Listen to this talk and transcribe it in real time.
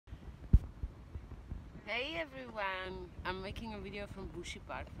Hey everyone, I'm making a video from Bushy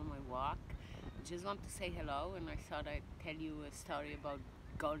Park from my walk. I just want to say hello and I thought I'd tell you a story about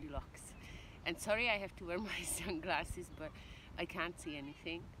Goldilocks. And sorry I have to wear my sunglasses, but I can't see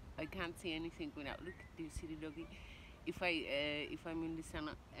anything. I can't see anything without, look, do you see the doggy? If I'm in the sun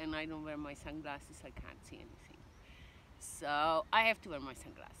and I don't wear my sunglasses, I can't see anything. So I have to wear my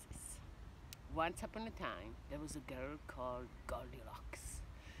sunglasses. Once upon a time, there was a girl called Goldilocks.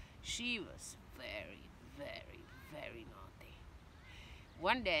 She was very, very naughty.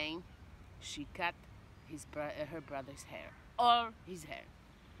 One day, she cut her brother's hair, all his hair,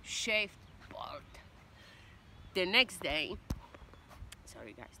 shaved bald. The next day,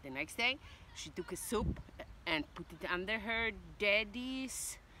 she took a soup and put it under her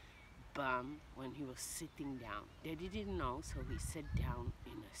daddy's bum when he was sitting down. Daddy didn't know, so he sat down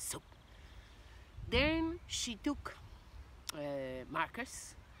in a soup. Then she took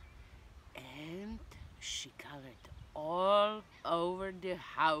markers and she colored all over the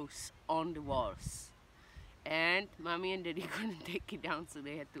house on the walls. And mommy and daddy couldn't take it down, so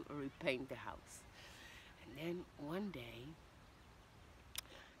they had to repaint the house. And then one day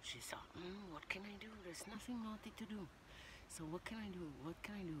she thought, what can I do? There's nothing naughty to do. So what can I do? What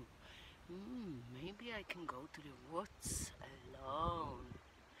can I do? Maybe I can go to the woods alone.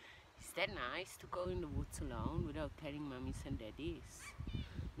 Is that nice to go in the woods alone without telling mummies and daddies?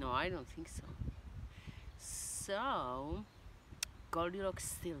 No, I don't think so. So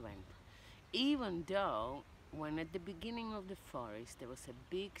Goldilocks still went, even though when at the beginning of the forest there was a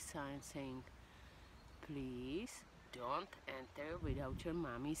big sign saying, please don't enter without your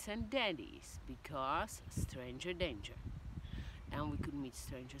mummies and daddies because stranger danger. And we could meet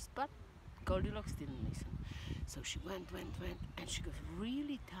strangers, but Goldilocks didn't listen. So she went, and she got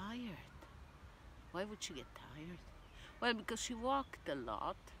really tired. Why would she get tired? Well, because she walked a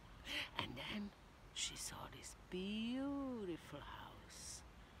lot, and then she saw this beautiful house.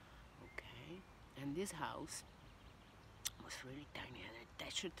 Okay, and this house was really tiny, had a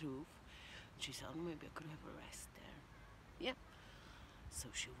thatched roof. She thought maybe I could have a rest there. Yeah. So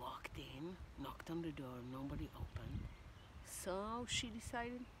she walked in, knocked on the door, nobody opened. So she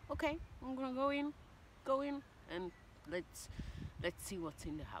decided, okay, I'm gonna go in, and let's see what's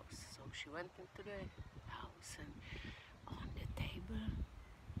in the house. So she went into the house, and on the table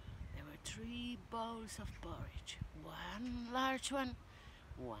there were 3 bowls of porridge. One large one,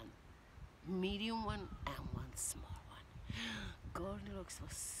 one medium one, and one small one. Goldilocks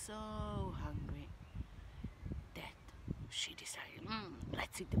was so hungry that she decided,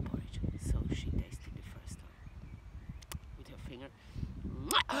 let's eat the porridge. So she tasted the first one with her finger.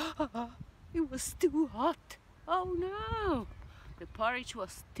 It was too hot. Oh no! The porridge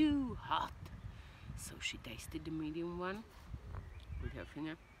was too hot. So she tasted the medium one with her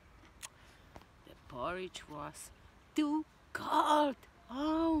finger. The porridge was too cold.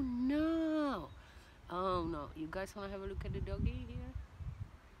 Oh no! Oh no! You guys want to have a look at the doggy here?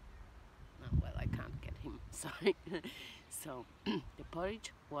 No, well, I can't get him. Sorry. So the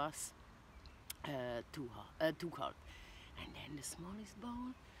porridge was too cold. And then the smallest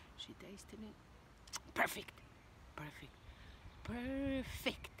bowl, she tasted it. Perfect.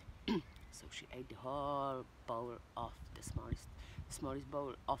 So she ate the whole bowl of the smallest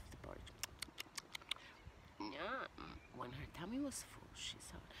bowl of the porridge. Yeah. When her tummy was full, she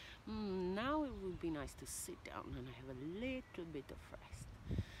thought, now it would be nice to sit down and have a little bit of rest.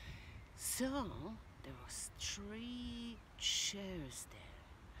 So there was 3 chairs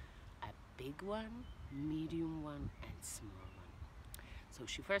there. A big one, medium one, and small one. So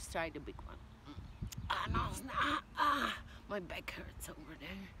she first tried the big one. My back hurts over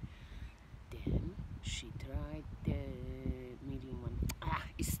there. Then she tried the medium one.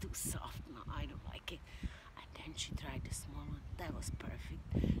 It's too soft. No, I don't like it. And then she tried the small one. That was perfect.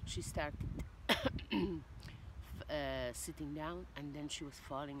 She started sitting down, and then she was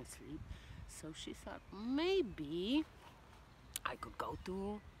falling asleep. So she thought, maybe I could go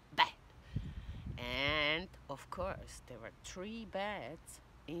to bed. And of course, there were 3 beds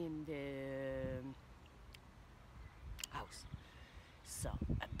in the house. So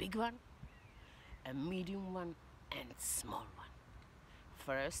a big one, a medium one, and a small one.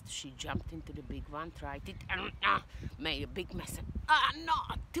 First, she jumped into the big one, tried it, and made a big mess. No,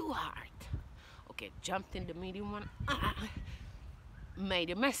 too hard. Okay, jumped in the medium one, made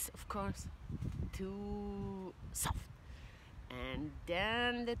a mess, of course, too soft. And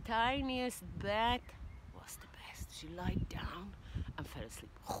then the tiniest bed was the best. She lied down and fell asleep.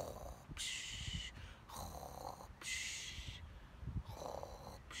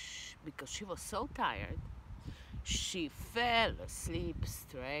 Because she was so tired, She fell asleep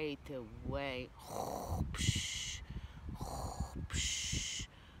straight away.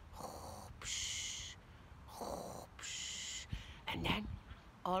 And then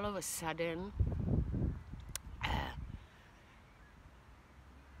all of a sudden,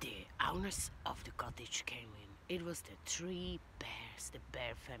 the owners of the cottage came in. It was the 3 bears, the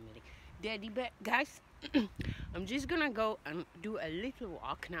bear family. Daddy bear, guys, I'm just gonna go and do a little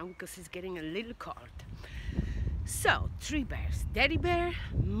walk now because it's getting a little cold. So, 3 bears, daddy bear,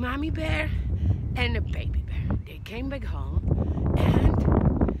 mommy bear, and a baby bear. They came back home,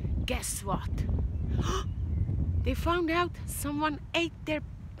 and guess what? They found out someone ate their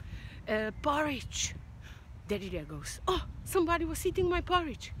porridge. Daddy bear goes, oh, somebody was eating my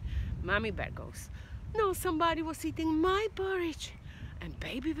porridge. Mommy bear goes, no, somebody was eating my porridge. And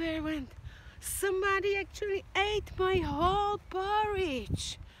baby bear went, somebody actually ate my whole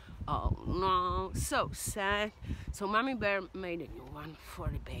porridge. Oh no, so sad. So mommy bear made a new one for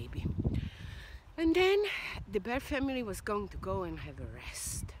the baby. And then the bear family was going to go and have a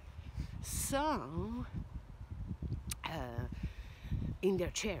rest. So, in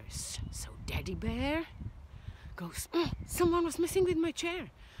their chairs. So daddy bear goes, someone was messing with my chair.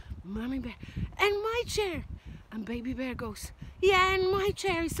 Mommy bear, and my chair. And baby bear goes, yeah, and my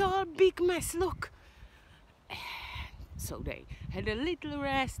chair is all big mess, look. So they had a little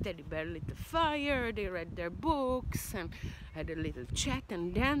rest, daddy bear lit the fire, they read their books and had a little chat,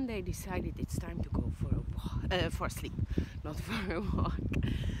 and then they decided it's time to go for a walk, for sleep, not for a walk.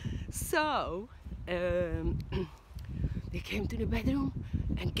 So they came to the bedroom,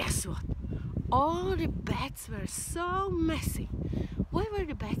 and guess what? All the beds were so messy. Why were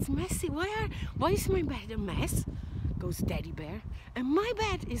the beds messy? Why is my bed a mess? Goes daddy bear. And my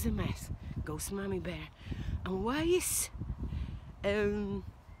bed is a mess. Goes mommy bear. And why is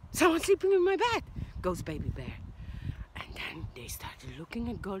someone sleeping in my bed? Goes baby bear. And then they started looking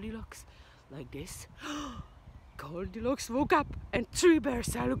at Goldilocks like this. Goldilocks woke up and 3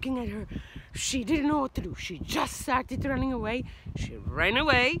 bears are looking at her. She didn't know what to do. She just started running away. She ran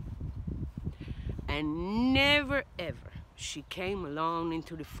away. And never ever she came alone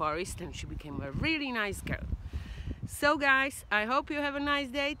into the forest, and she became a really nice girl. So guys, I hope you have a nice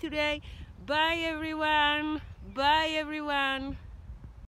day today. Bye everyone. Bye everyone.